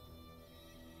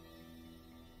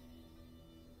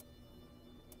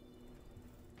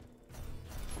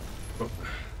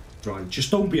 Right, just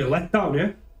don't be a letdown,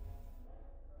 yeah?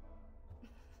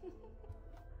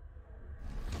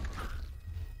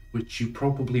 Which you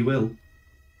probably will.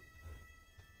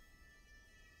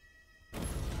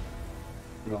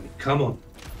 Right, come on.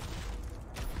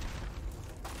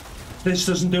 If this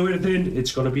doesn't do anything,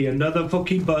 it's gonna be another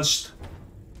fucking bust.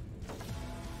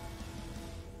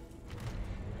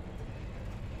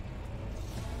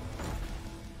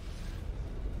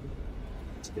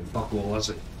 It's been fuck all, has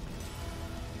it?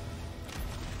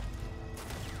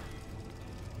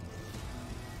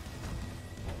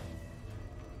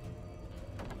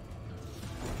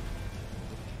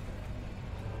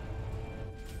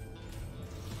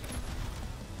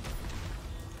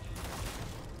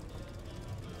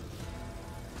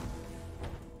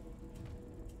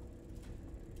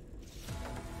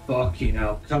 Fucking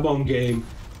hell. Come on, game.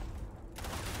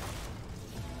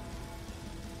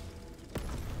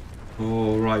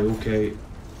 Oh, right, okay.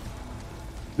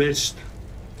 Missed.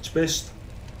 It's missed.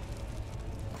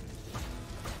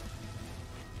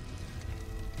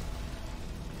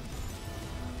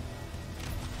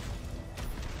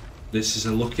 This is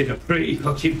looking a pretty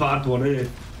fucking bad one, isn't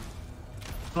it?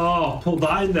 Oh, put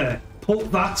that in there. Put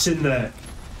that in there.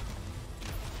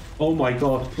 Oh my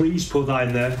god, please put that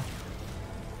in there.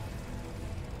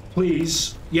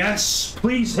 Please. Yes.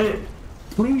 Please hit.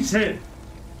 Please hit.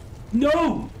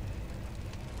 No!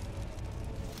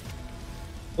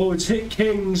 Oh, it's hit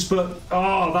kings, but...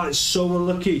 Oh, that is so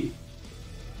unlucky.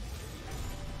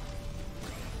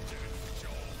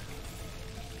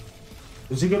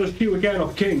 Is he going to shoot again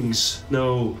off kings?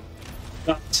 No.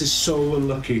 That is so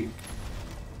unlucky.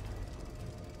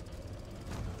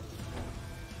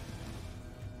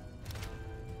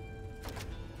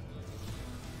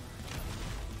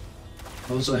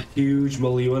 That was a huge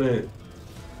mully, wasn't it?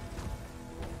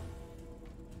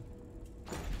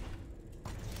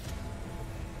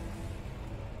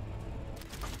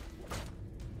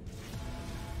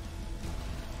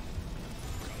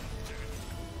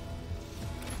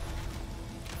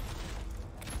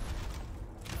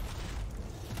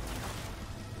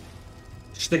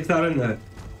 Stick that in there.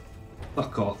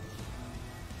 Fuck off.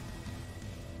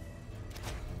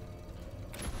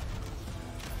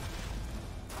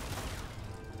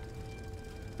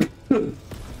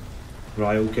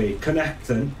 Right, okay, connect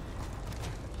then.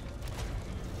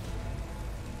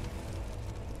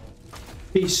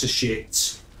 Piece of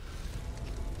shit.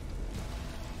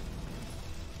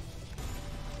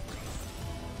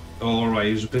 Alright,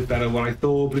 it was a bit better than I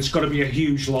thought, but it's got to be a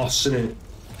huge loss, isn't it?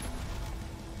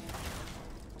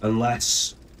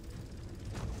 Unless...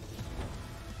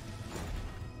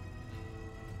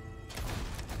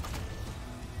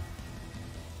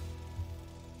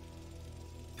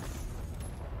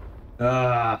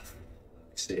 Ah,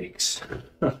 sakes.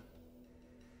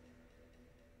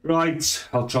 Right,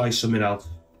 I'll try something else.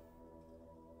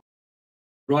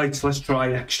 Right, let's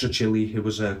try extra chili. It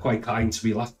was quite kind to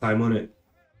me last time, wasn't it?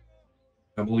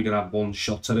 I'm only going to have one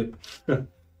shot at it.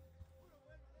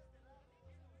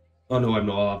 Oh no, I'm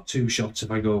not. I'll have 2 shots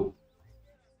if I go.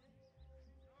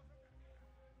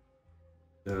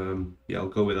 Yeah, I'll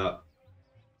go with that.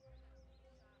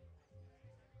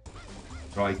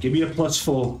 Right, give me a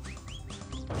 +4.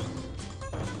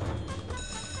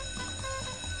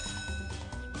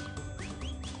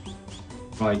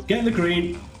 Right, get the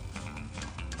green.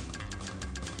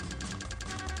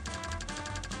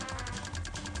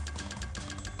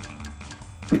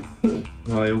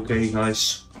 Right, okay,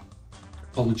 nice.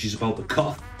 Apologies about the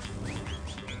cough.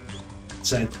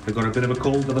 Said I got a bit of a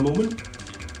cold at the moment.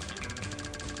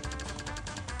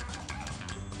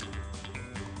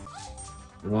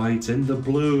 Right, in the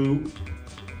blue.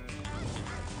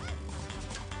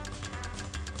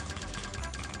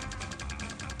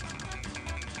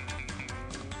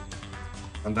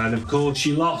 And then, of course,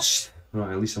 she lost.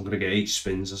 Right, at least I'm going to get 8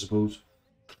 spins, I suppose.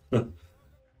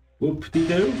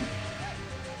 Whoop-de-doo.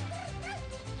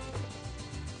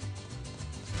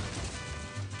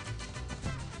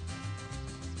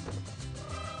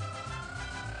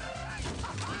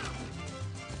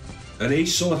 An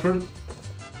ace on the front.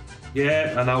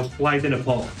 Yeah, and I was sliding a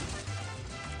pot.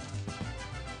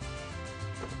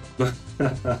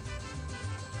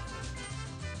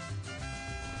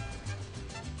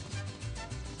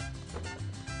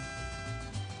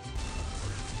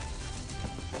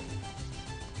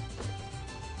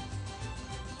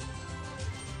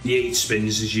 The 8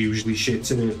 spins is usually shit,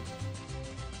 isn't it?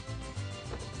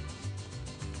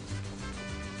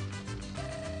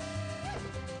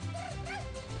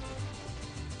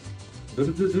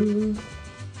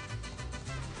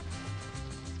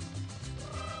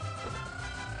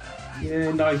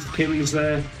 Yeah, nice killings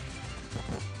there.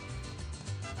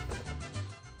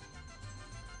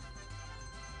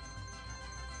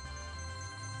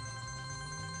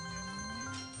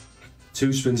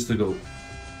 Two spins to go.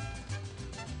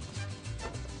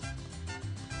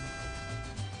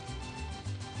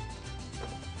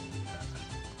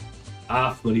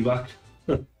 Half money back.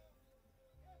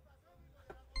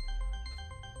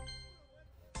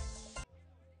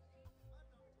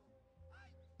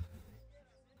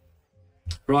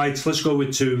 Right, let's go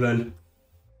with 2 then.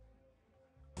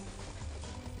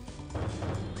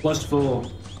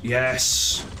 +4.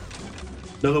 Yes.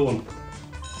 Another one.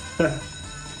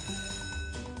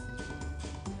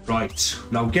 Right,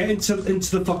 now get into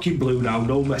the fucking blue now.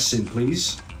 No messing,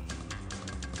 please.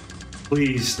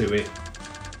 Please do it.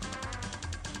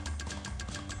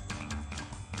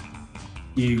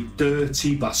 You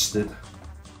dirty bastard.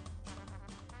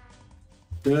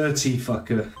 Dirty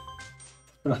fucker.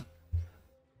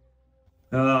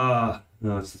 Ah,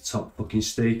 no, it's the top fucking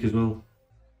steak as well.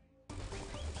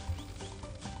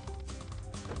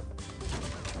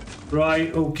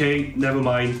 Right, okay, never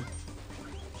mind.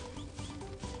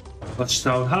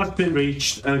 Touchdown has been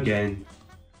reached again.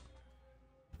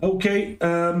 Okay,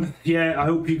 yeah, I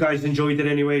hope you guys enjoyed it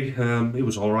anyway. It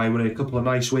was alright with a couple of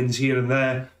nice wins here and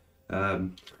there.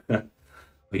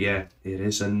 But yeah, it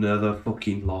is another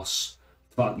fucking loss.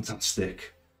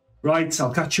 Fantastic. Right,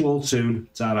 I'll catch you all soon.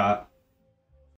 Ta-ra.